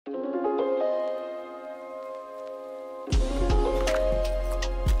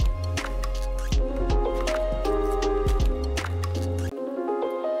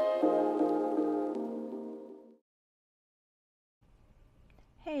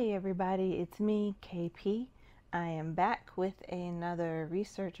Hey everybody, it's me, KP. I am back with another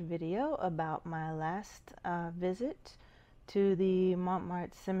research video about my last visit to the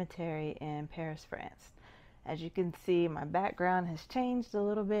Montmartre Cemetery in Paris, France. As you can see, my background has changed a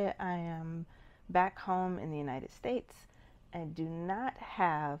little bit. I am back home in the United States. I do not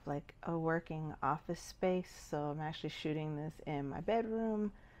have like a working office space, so I'm actually shooting this in my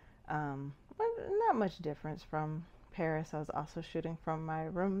bedroom. Not much difference from Paris. I was also shooting from my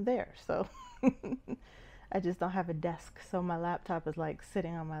room there, so I just don't have a desk, so my laptop is like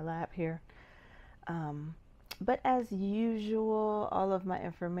sitting on my lap here. But as usual, all of my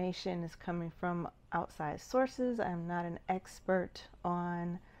information is coming from outside sources. I'm not an expert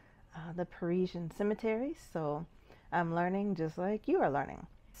on the Parisian cemeteries, so I'm learning just like you are learning.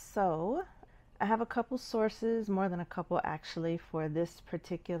 So I have a couple sources, more than a couple actually, for this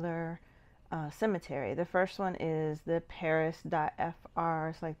particular cemetery. The first one is the paris.fr.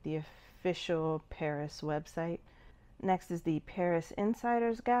 It's like the official Paris website. Next is the Paris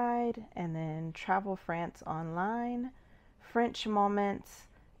Insider's Guide, and then Travel France Online, French Moments,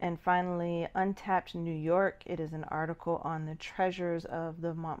 and finally Untapped New York. It is an article on the treasures of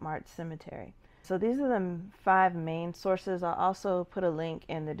the Montmartre Cemetery. So these are the 5 main sources. I'll also put a link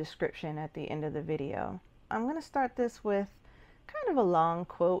in the description at the end of the video. I'm going to start this with kind of a long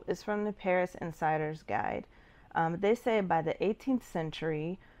quote. It's from the Paris Insider's Guide. They say by the 18th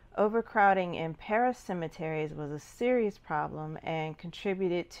century, overcrowding in Paris cemeteries was a serious problem and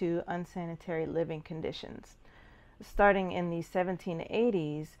contributed to unsanitary living conditions. Starting in the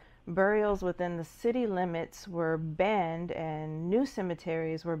 1780s, burials within the city limits were banned and new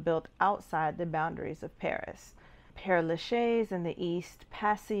cemeteries were built outside the boundaries of Paris. Père Lachaise in the east,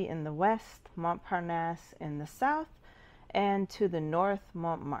 Passy in the west, Montparnasse in the south, and to the north,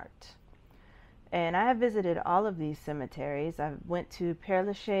 Montmartre. And I have visited all of these cemeteries. I went to Père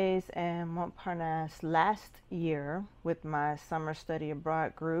Lachaise and Montparnasse last year with my summer study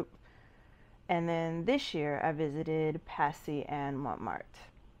abroad group. And then this year I visited Passy and Montmartre.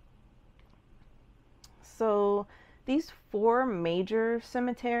 So these 4 major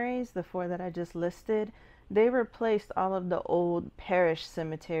cemeteries, the 4 that I just listed, they replaced all of the old parish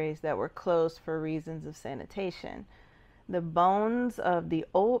cemeteries that were closed for reasons of sanitation. The bones of the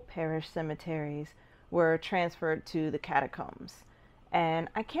old parish cemeteries were transferred to the catacombs. And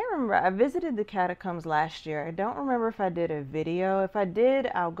I can't remember, I visited the catacombs last year. I don't remember if I did a video. If I did,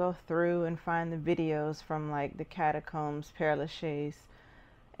 I'll go through and find the videos from like the catacombs, Père Lachaise,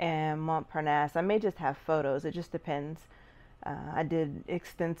 and Montparnasse. I may just have photos, it just depends. I did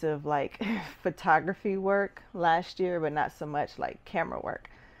extensive like photography work last year, but not so much like camera work.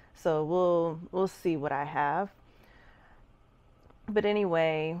 So we'll see what I have. But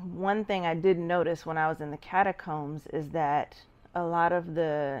anyway, one thing I did notice when I was in the catacombs is that a lot of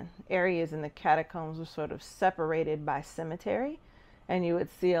the areas in the catacombs were sort of separated by cemetery, and you would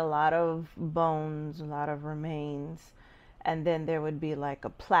see a lot of bones, a lot of remains, and then there would be like a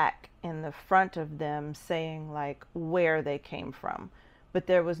plaque in the front of them saying like where they came from, but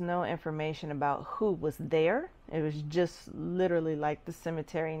there was no information about who was there. It was just literally like the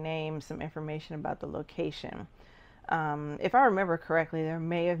cemetery name, some information about the location. If I remember correctly, there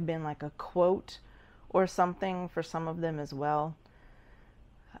may have been like a quote or something for some of them as well.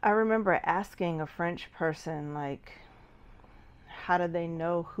 I remember asking a French person, like, how do they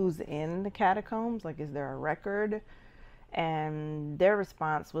know who's in the catacombs? Like, is there a record? And their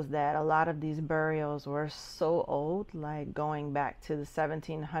response was that a lot of these burials were so old, like going back to the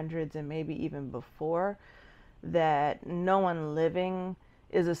 1700s and maybe even before, that no one living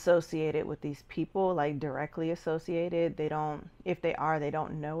is associated with these people, like directly associated. They don't, if they are, they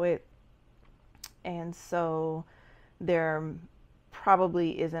don't know it. And so there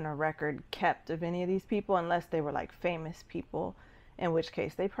probably isn't a record kept of any of these people unless they were like famous people, in which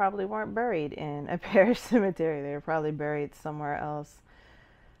case they probably weren't buried in a parish cemetery. They were probably buried somewhere else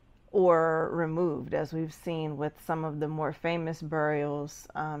or removed, as we've seen with some of the more famous burials.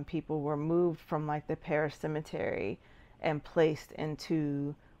 People were moved from like the parish cemetery and placed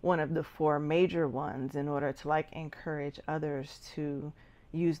into one of the 4 major ones in order to like encourage others to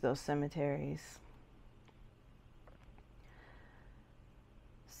use those cemeteries.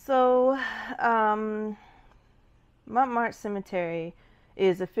 So Montmartre Cemetery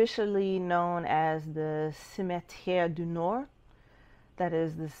is officially known as the Cimetière du Nord. That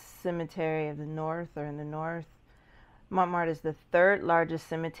is the cemetery of the north, or in the north. Montmartre is the 3rd largest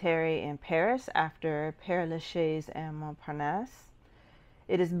cemetery in Paris after Père Lachaise and Montparnasse.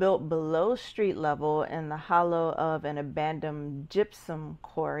 It is built below street level in the hollow of an abandoned gypsum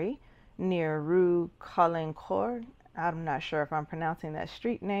quarry near Rue Caulaincourt I'm not sure if I'm pronouncing that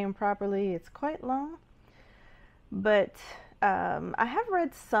street name properly. It's quite long. But I have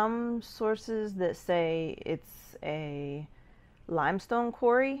read some sources that say it's a limestone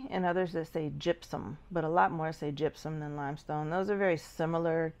quarry and others that say gypsum, but a lot more say gypsum than limestone. Those are very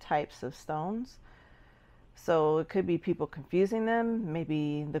similar types of stones. So it could be people confusing them.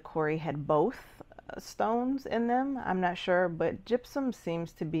 Maybe the quarry had both stones in them. I'm not sure, but gypsum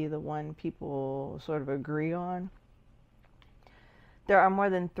seems to be the one people sort of agree on. There are more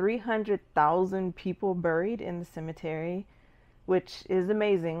than 300,000 people buried in the cemetery, which is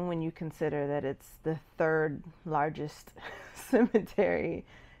amazing when you consider that it's the third largest cemetery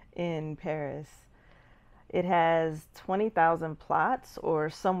in Paris. It has 20,000 plots or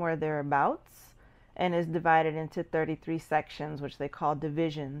somewhere thereabouts and is divided into 33 sections, which they call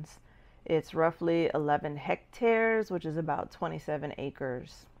divisions. It's roughly 11 hectares, which is about 27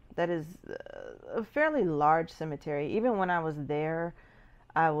 acres. That is a fairly large cemetery. Even when I was there,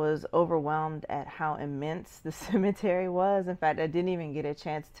 I was overwhelmed at how immense the cemetery was. In fact, I didn't even get a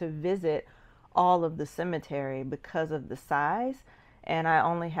chance to visit all of the cemetery because of the size, and I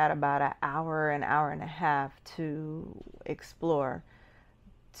only had about an hour and a half to explore.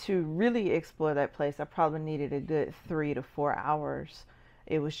 To really explore that place, I probably needed a good 3 to 4 hours.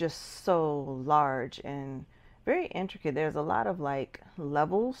 It was just so large and very intricate. There's a lot of like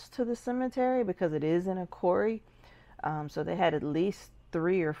levels to the cemetery because it is in a quarry. So they had at least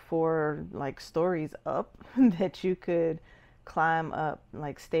 3 or 4 like stories up that you could climb up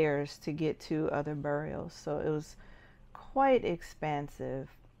like stairs to get to other burials. So it was quite expansive.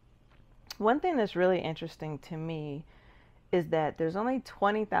 One thing that's really interesting to me is that there's only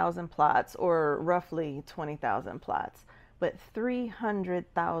 20,000 plots, or roughly 20,000 plots, but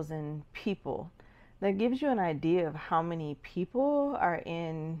 300,000 people. That gives you an idea of how many people are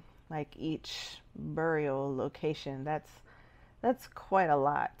in like each burial location. That's quite a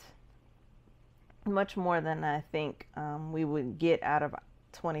lot. Much more than I think we would get out of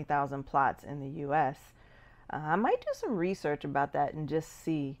 20,000 plots in the US. I might do some research about that and just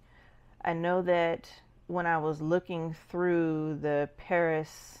see. I know that when I was looking through the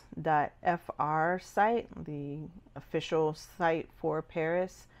Paris.fr site, the official site for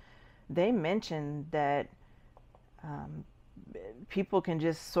Paris, they mentioned that people can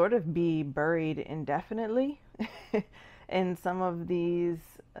just sort of be buried indefinitely in some of these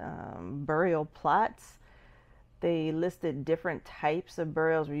burial plots. They listed different types of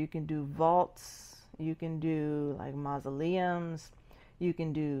burials where you can do vaults, you can do like mausoleums, you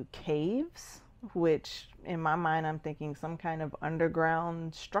can do caves, which in my mind I'm thinking some kind of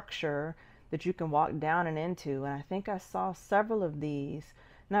underground structure that you can walk down and into. And I think I saw several of these,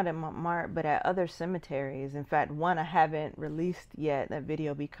 not at Montmartre, but at other cemeteries. In fact, one I haven't released yet, that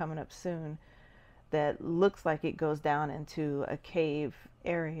video will be coming up soon, that looks like it goes down into a cave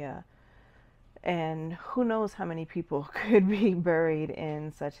area. And who knows how many people could be buried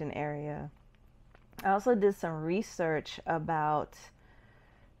in such an area. I also did some research about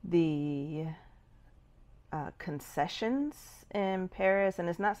the concessions in Paris, and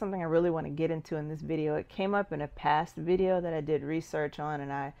it's not something I really want to get into in this video. It came up in a past video that I did research on,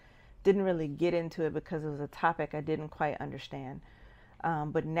 and I didn't really get into it because it was a topic I didn't quite understand.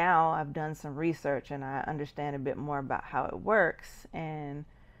 But now I've done some research and I understand a bit more about how it works. And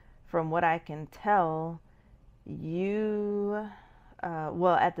from what I can tell, at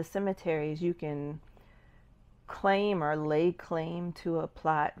the cemeteries, you can claim or lay claim to a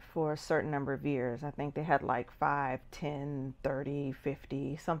plot for a certain number of years. I think they had like 5, 10, 30,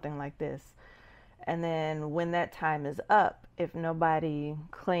 50, something like this. And then when that time is up, if nobody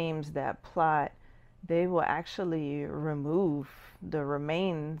claims that plot, they will actually remove the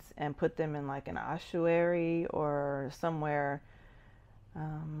remains and put them in like an ossuary or somewhere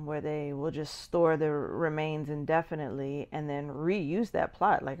where they will just store the remains indefinitely and then reuse that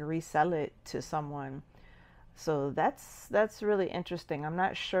plot, like resell it to someone. So that's really interesting. I'm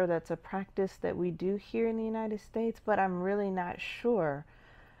not sure that's a practice that we do here in the United States, but I'm really not sure.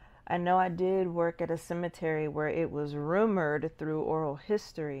 I know I did work at a cemetery where it was rumored through oral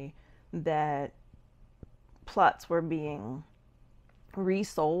history that plots were being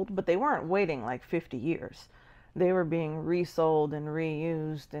resold, but they weren't waiting like 50 years. They were being resold and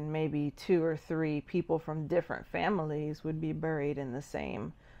reused, and maybe 2 or 3 people from different families would be buried in the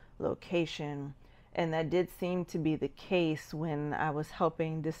same location. And that did seem to be the case when I was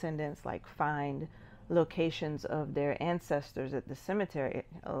helping descendants like find locations of their ancestors at the cemetery.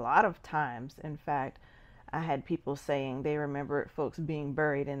 A lot of times, in fact, I had people saying they remember folks being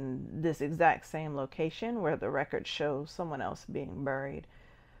buried in this exact same location where the record shows someone else being buried.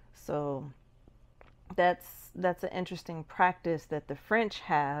 So That's an interesting practice that the French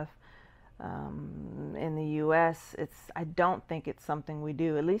have. In the U.S., I don't think it's something we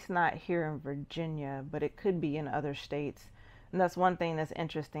do, at least not here in Virginia, but it could be in other states. And that's one thing that's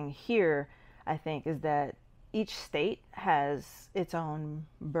interesting here, I think, is that each state has its own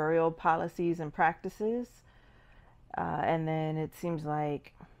burial policies and practices. And then it seems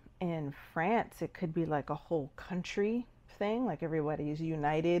like in France, it could be like a whole country thing, like everybody is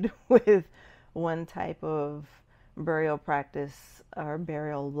united with one type of burial practice or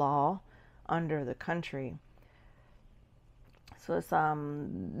burial law under the country. So it's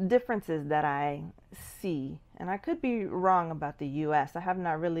differences that I see, and I could be wrong about the U.S. I have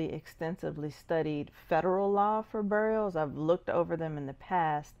not really extensively studied federal law for burials. I've looked over them in the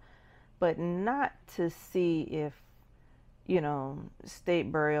past, but not to see if,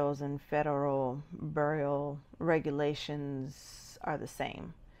 state burials and federal burial regulations are the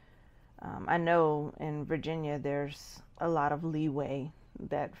same. I know in Virginia there's a lot of leeway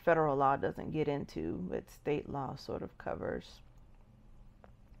that federal law doesn't get into, but state law sort of covers.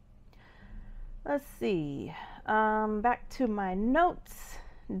 Let's see. Back to my notes.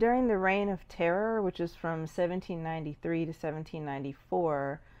 During the Reign of Terror, which is from 1793 to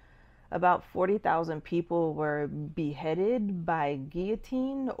 1794, about 40,000 people were beheaded by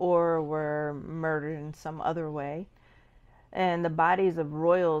guillotine or were murdered in some other way. And the bodies of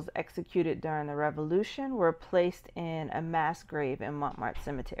royals executed during the Revolution were placed in a mass grave in Montmartre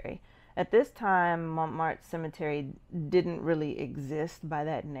Cemetery. At this time, Montmartre Cemetery didn't really exist by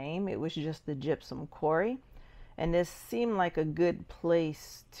that name. It was just the gypsum quarry. And this seemed like a good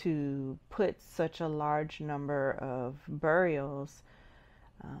place to put such a large number of burials.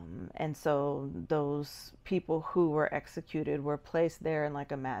 And so those people who were executed were placed there in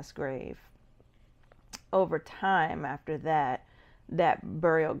like a mass grave. Over time, after that, that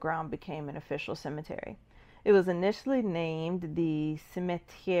burial ground became an official cemetery. It was initially named the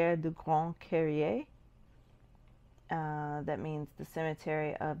Cimetière du Grand Quarries. That means the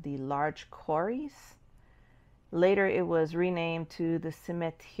cemetery of the large quarries. Later, it was renamed to the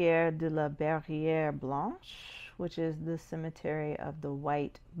Cimetière de la Barrière Blanche, which is the cemetery of the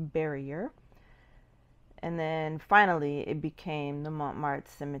White Barrier. And then finally, it became the Montmartre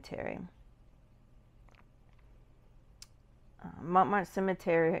Cemetery. Montmartre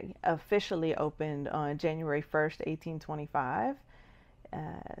Cemetery officially opened on January 1st, 1825.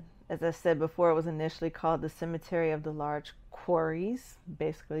 As I said before, it was initially called the Cemetery of the Large Quarries,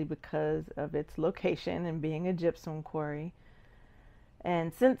 basically because of its location and being a gypsum quarry.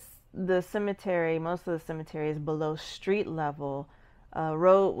 And since the cemetery, most of the cemetery is below street level, a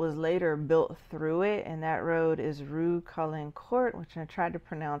road was later built through it, and that road is Rue Caulaincourt, which I tried to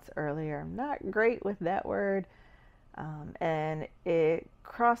pronounce earlier. I'm not great with that word. And it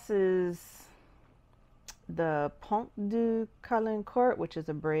crosses the Pont du Caulaincourt, which is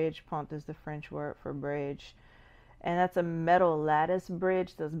a bridge. Pont is the French word for bridge. And that's a metal lattice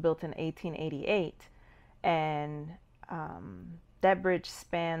bridge that was built in 1888. And that bridge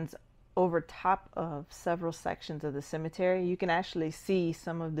spans over top of several sections of the cemetery. You can actually see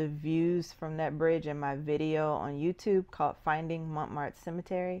some of the views from that bridge in my video on YouTube called Finding Montmartre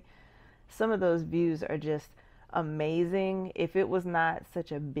Cemetery. Some of those views are just amazing. If it was not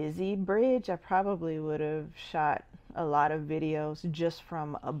such a busy bridge, I probably would have shot a lot of videos just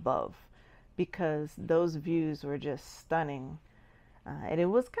from above, because those views were just stunning. And it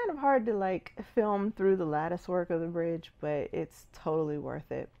was kind of hard to like film through the lattice work of the bridge, but it's totally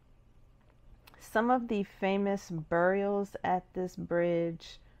worth it. Some of the famous burials at this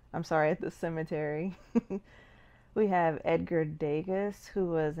bridge, at the cemetery. We have Edgar Degas, who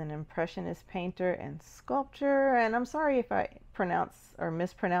was an impressionist painter and sculptor. And I'm sorry if I pronounce or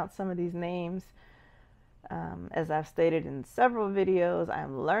mispronounce some of these names. As I've stated in several videos,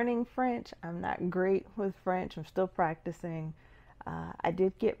 I'm learning French. I'm not great with French. I'm still practicing. I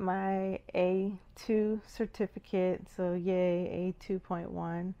did get my A2 certificate, so yay,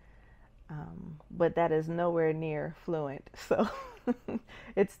 A2.1. But that is nowhere near fluent, so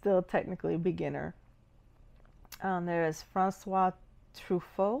it's still technically beginner. There is Francois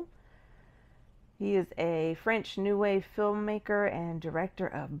Truffaut. He is a French New Wave filmmaker and director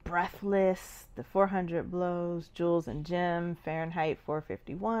of Breathless, The 400 Blows, Jules and Jim, Fahrenheit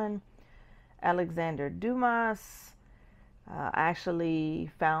 451. Alexander Dumas. I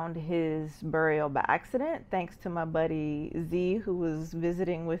actually found his burial by accident thanks to my buddy Z, who was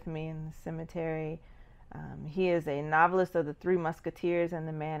visiting with me in the cemetery. He is a novelist of The Three Musketeers and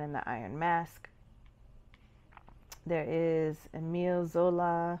The Man in the Iron Mask. There is Emile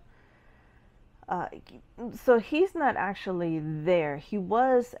Zola. So he's not actually there. He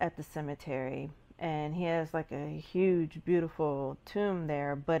was at the cemetery, and he has like a huge, beautiful tomb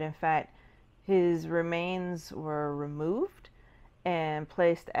there. But in fact, his remains were removed and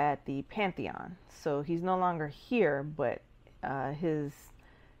placed at the Pantheon. So he's no longer here, but his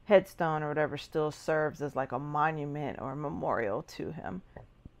headstone or whatever still serves as like a monument or a memorial to him.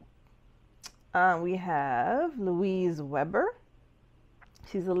 We have Louise Weber.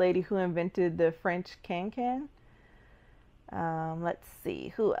 She's a lady who invented the French can-can. Let's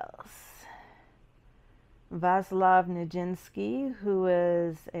see, who else? Vaslav Nijinsky, who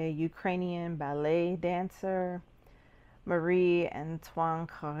is a Ukrainian ballet dancer. Marie Antoine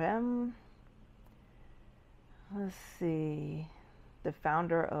Carême. Let's see, the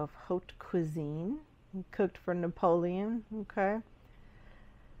founder of Haute Cuisine. He cooked for Napoleon. Okay.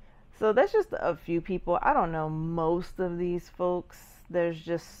 So that's just a few people. I don't know most of these folks. There's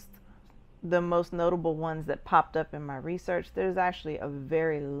just the most notable ones that popped up in my research. There's actually a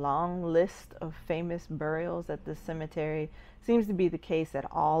very long list of famous burials at this cemetery. Seems to be the case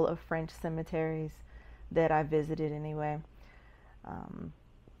at all of French cemeteries that I visited anyway.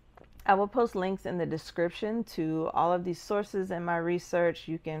 I will post links in the description to all of these sources in my research.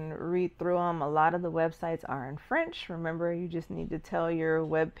 You can read through them. A lot of the websites are in French. Remember, you just need to tell your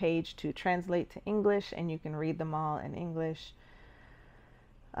web page to translate to English, and you can read them all in English.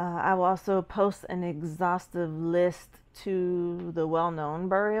 I will also post an exhaustive list to the well-known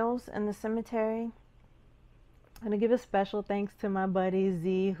burials in the cemetery. I'm going to give a special thanks to my buddy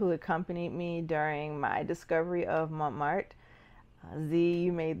Z, who accompanied me during my discovery of Montmartre. Z,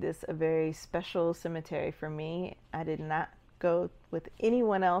 you made this a very special cemetery for me. I did not go with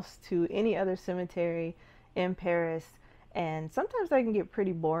anyone else to any other cemetery in Paris, and sometimes I can get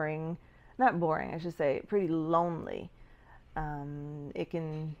pretty boring. Not boring, I should say, pretty lonely. It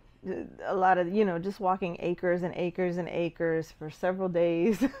can, a lot of, just walking acres and acres and acres for several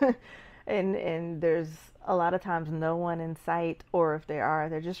days. and there's a lot of times no one in sight, or if there are,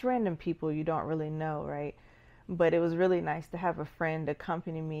 they're just random people you don't really know, right? But it was really nice to have a friend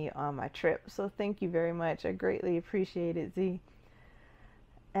accompany me on my trip. So thank you very much. I greatly appreciate it, Z.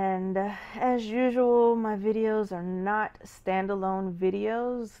 And as usual, my videos are not standalone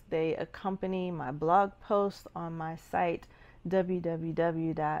videos. They accompany my blog post on my site,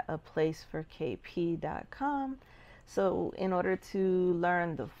 www.aplaceforkp.com. So in order to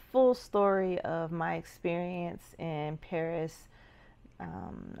learn the full story of my experience in Paris,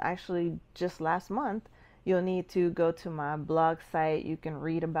 actually just last month, you'll need to go to my blog site. You can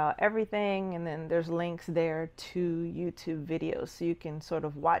read about everything, and then there's links there to YouTube videos, so you can sort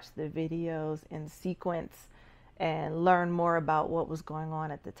of watch the videos in sequence and learn more about what was going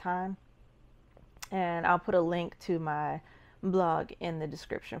on at the time. And I'll put a link to my blog in the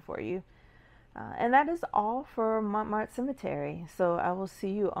description for you. And that is all for Montmartre Cemetery. So I will see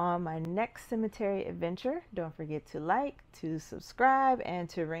you on my next cemetery adventure. Don't forget to like, to subscribe, and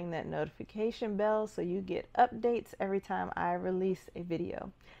to ring that notification bell so you get updates every time I release a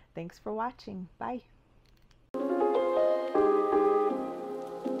video. Thanks for watching. Bye.